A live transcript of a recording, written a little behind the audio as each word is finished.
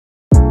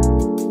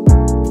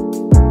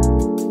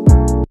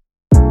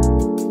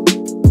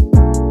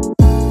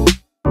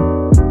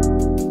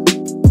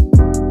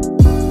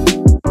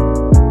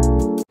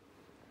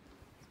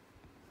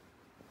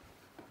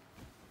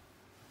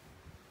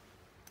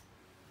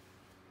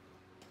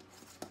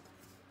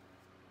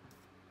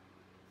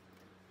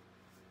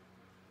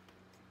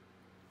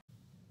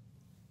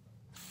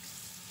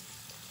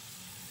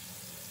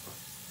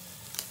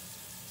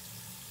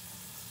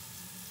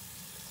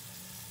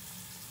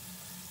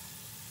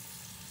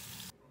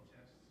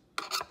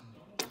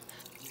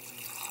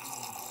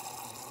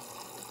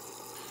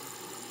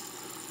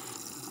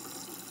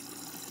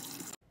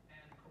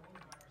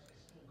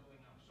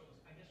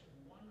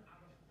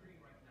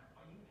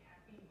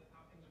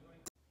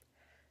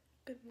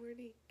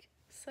morning.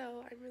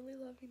 So I'm really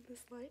loving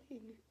this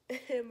lighting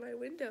in my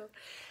window.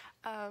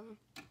 I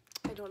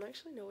don't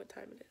actually know what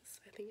time it is.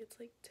 I think it's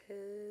like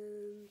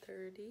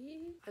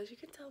 10:30. As you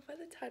can tell by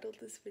the title of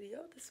this video,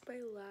 this is my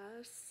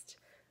last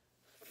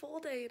full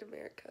day in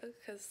America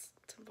because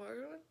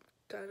tomorrow I'm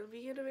gonna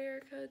be in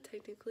America.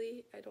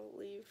 Technically, I don't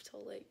leave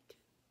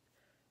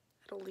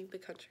the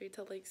country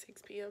till like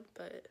 6 p.m.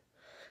 but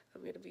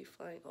I'm gonna be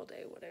flying all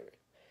day, whatever.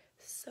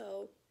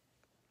 So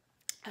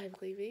I'm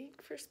leaving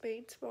for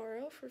Spain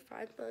tomorrow for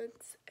 5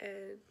 months,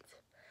 and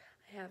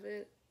I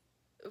haven't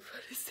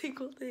put a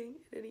single thing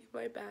in any of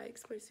my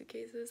bags, my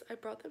suitcases. I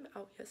brought them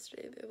out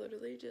yesterday. They're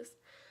literally just,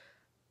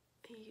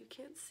 you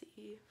can't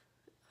see,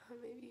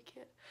 maybe you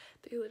can't.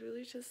 They're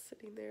literally just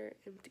sitting there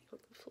empty on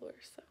the floor.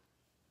 So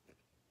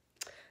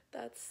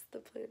that's the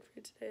plan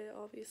for today,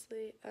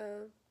 obviously.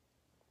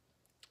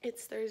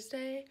 It's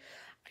Thursday.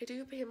 I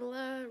do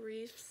Pamela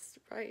Reif's.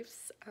 I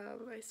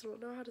still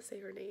don't know how to say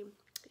her name,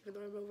 even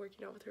though I've been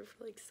working out with her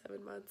for like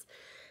 7 months.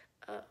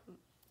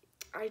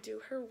 I do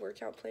her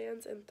workout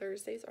plans, and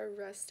Thursdays are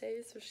rest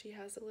days, so she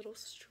has a little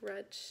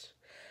stretch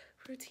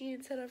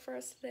routine set up for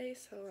us today,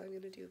 so I'm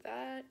gonna do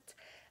that.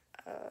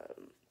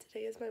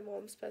 Today is my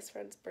mom's best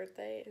friend's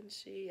birthday, and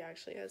she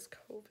actually has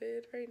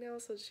COVID right now,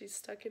 so she's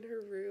stuck in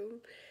her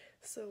room.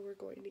 So we're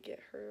going to get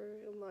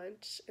her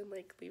lunch and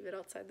like leave it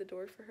outside the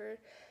door for her,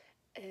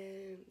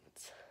 and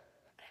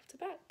I have to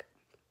pack.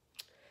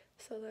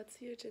 So that's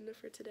the agenda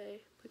for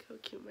today. Look how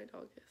cute my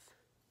dog is.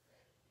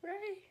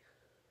 Ray!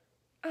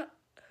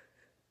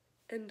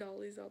 And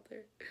Dolly's out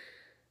there.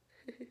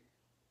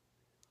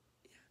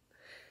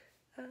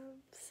 Yeah.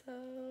 So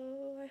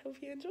I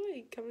hope you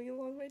enjoy coming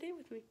along my day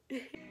with me.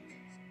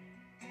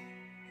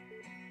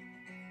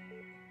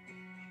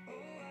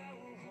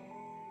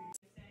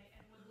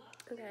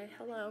 Okay,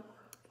 hello.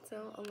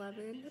 So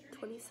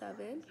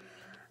 11:27.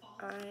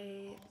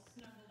 I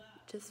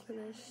just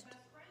finished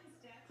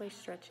my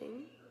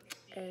stretching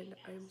and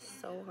I'm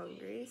so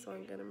hungry, so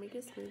I'm gonna make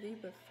a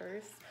smoothie. But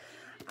first,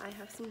 I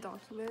have some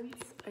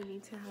documents I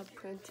need to have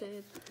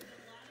printed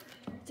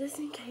just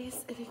in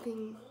case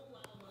anything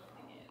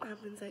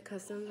happens at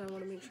customs. I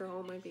want to make sure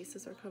all my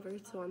bases are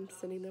covered, so I'm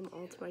sending them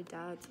all to my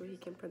dad so he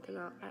can print them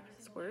out at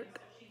his work.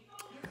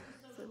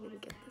 So I'm gonna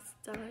get this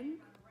done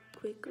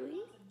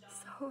quickly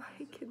so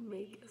I can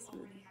make a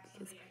smoothie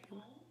because I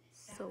am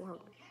so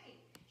hungry.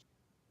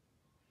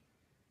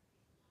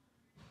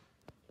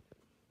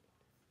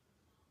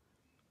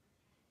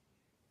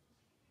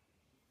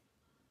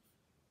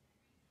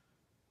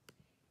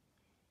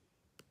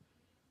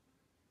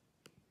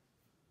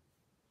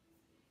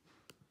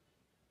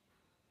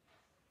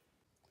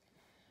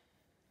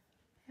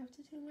 I have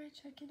to do my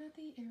check-in at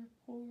the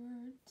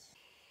airport.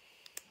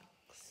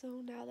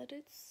 So now that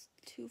it's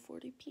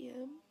 2:40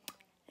 p.m.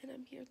 and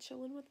I'm here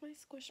chilling with my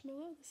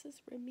squishmallow. This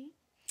is Remy.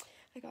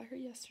 I got her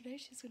yesterday.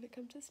 She's gonna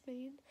come to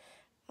Spain.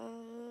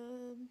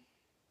 I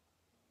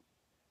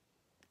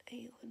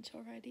ate lunch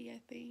already. I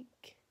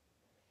think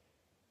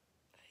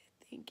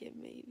it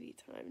may be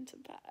time to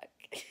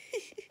pack.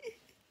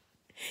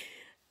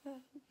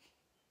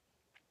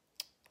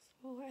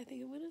 So I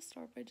think I'm gonna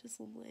start by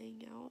just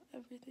laying out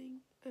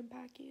everything I'm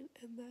packing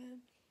and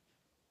then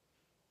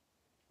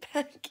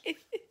pack it.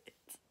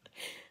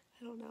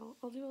 I don't know.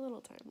 I'll do a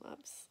little time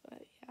lapse,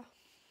 but yeah.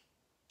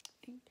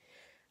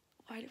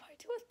 Why do I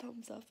do a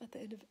thumbs up at the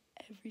end of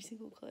every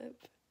single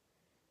clip?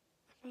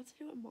 I'm about to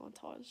do a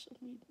montage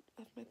of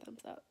my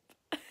thumbs up.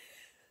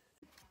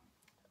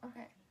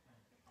 Okay.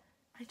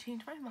 I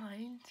changed my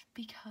mind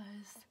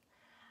because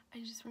I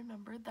just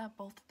remembered that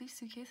both of these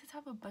suitcases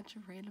have a bunch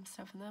of random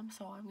stuff in them,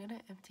 so I'm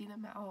gonna empty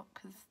them out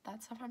because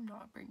that's stuff I'm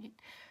not bringing.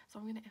 So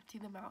I'm gonna empty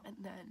them out and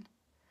then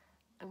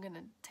I'm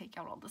gonna take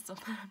out all the stuff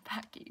that I'm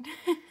packing.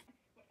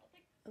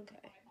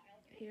 Okay,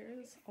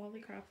 here's all the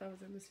crap that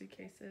was in the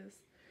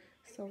suitcases.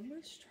 So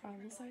much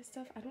travel size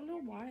stuff. I don't know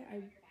why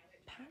I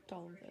packed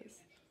all of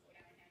this,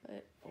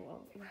 but oh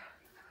well.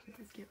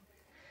 Let's get.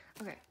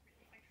 Okay.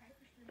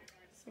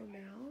 So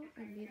now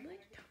I made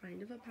like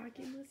kind of a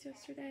packing list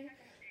yesterday,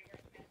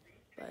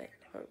 but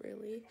not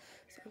really.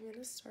 So I'm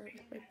gonna start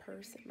with my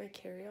purse and my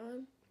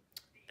carry-on,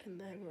 and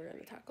then we're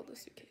gonna tackle the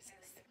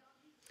suitcases.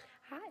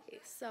 Hi,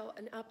 so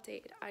an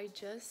update.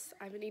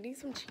 I've been eating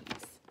some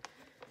cheese.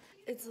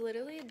 It's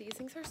literally, these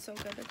things are so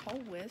good. They're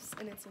called Whiffs,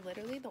 and it's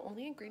literally, the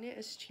only ingredient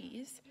is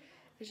cheese.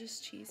 It's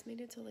just cheese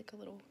made into like a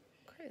little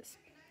crisp.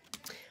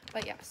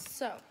 But yeah,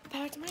 so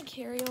back to my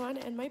carry-on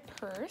and my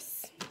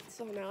purse.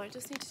 So now I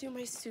just need to do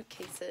my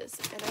suitcases,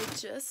 and I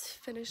just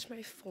finished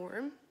my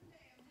form.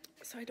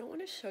 So I don't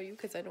want to show you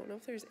because I don't know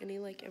if there's any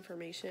like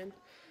information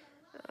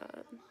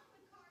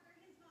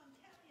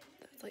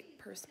that's like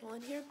personal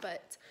in here,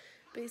 but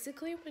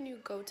basically when you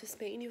go to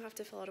Spain, you have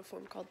to fill out a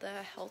form called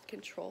the health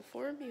control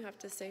form. You have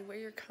to say where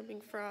you're coming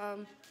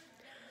from,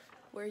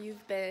 where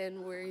you've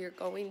been, where you're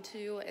going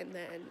to, and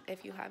then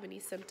if you have any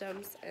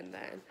symptoms, and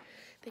then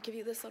they give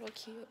you this little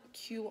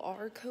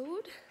QR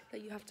code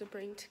that you have to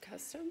bring to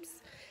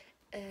customs.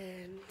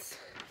 And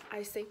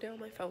I saved it on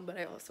my phone, but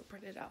I also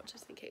printed it out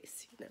just in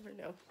case. You never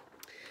know.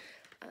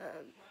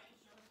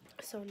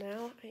 So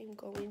now I'm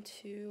going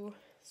to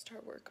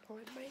start work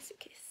on my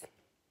suitcase.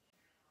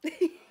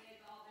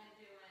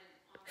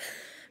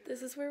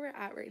 This is where we're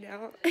at right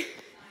now.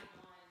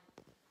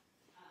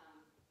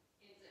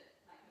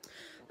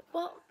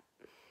 Well,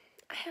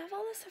 I have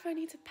all the stuff I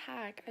need to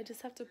pack. I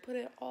just have to put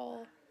it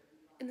all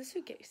in the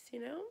suitcase, you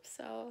know?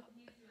 So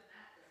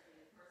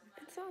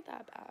it's not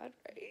that bad,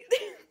 right?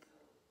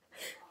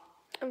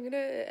 I'm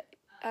gonna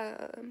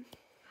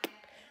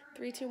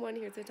 3, 2, 1,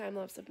 here's the time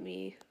lapse of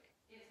me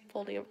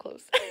folding up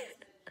clothes.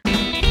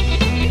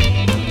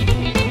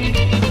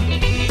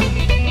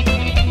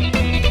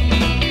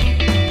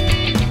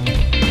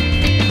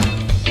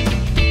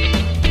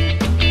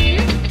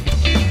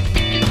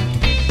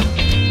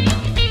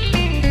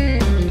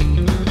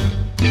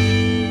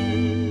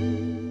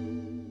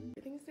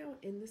 Everything's now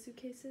in the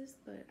suitcases,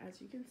 but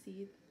as you can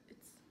see,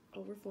 it's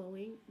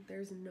overflowing.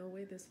 There's no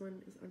way this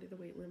one is under the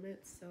weight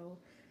limit, so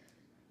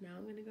now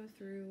I'm gonna go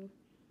through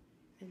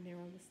and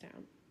narrow this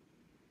down.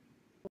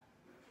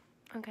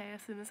 Okay,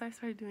 as soon as I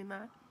started doing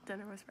that,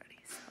 dinner was ready,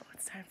 so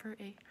it's time for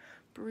a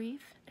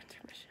brief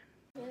intermission.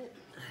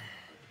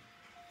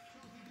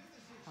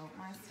 Hope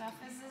my stuff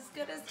is as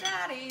good as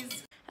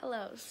Daddy's.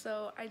 Hello,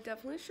 so I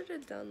definitely should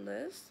have done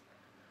this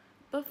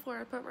before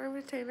I put my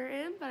retainer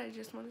in, but I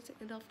just wanted to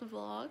end off the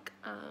vlog.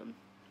 I'm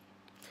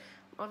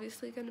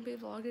obviously going to be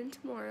vlogging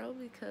tomorrow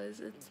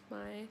because it's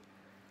my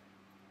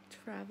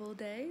travel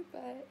day,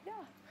 but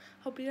yeah,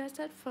 hope you guys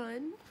had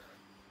fun.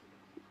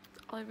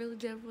 All I really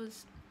did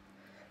was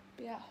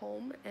be at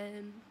home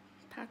and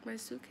pack my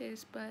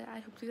suitcase, but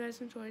I hope you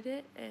guys enjoyed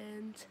it,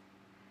 and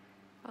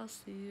I'll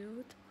see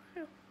you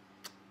tomorrow.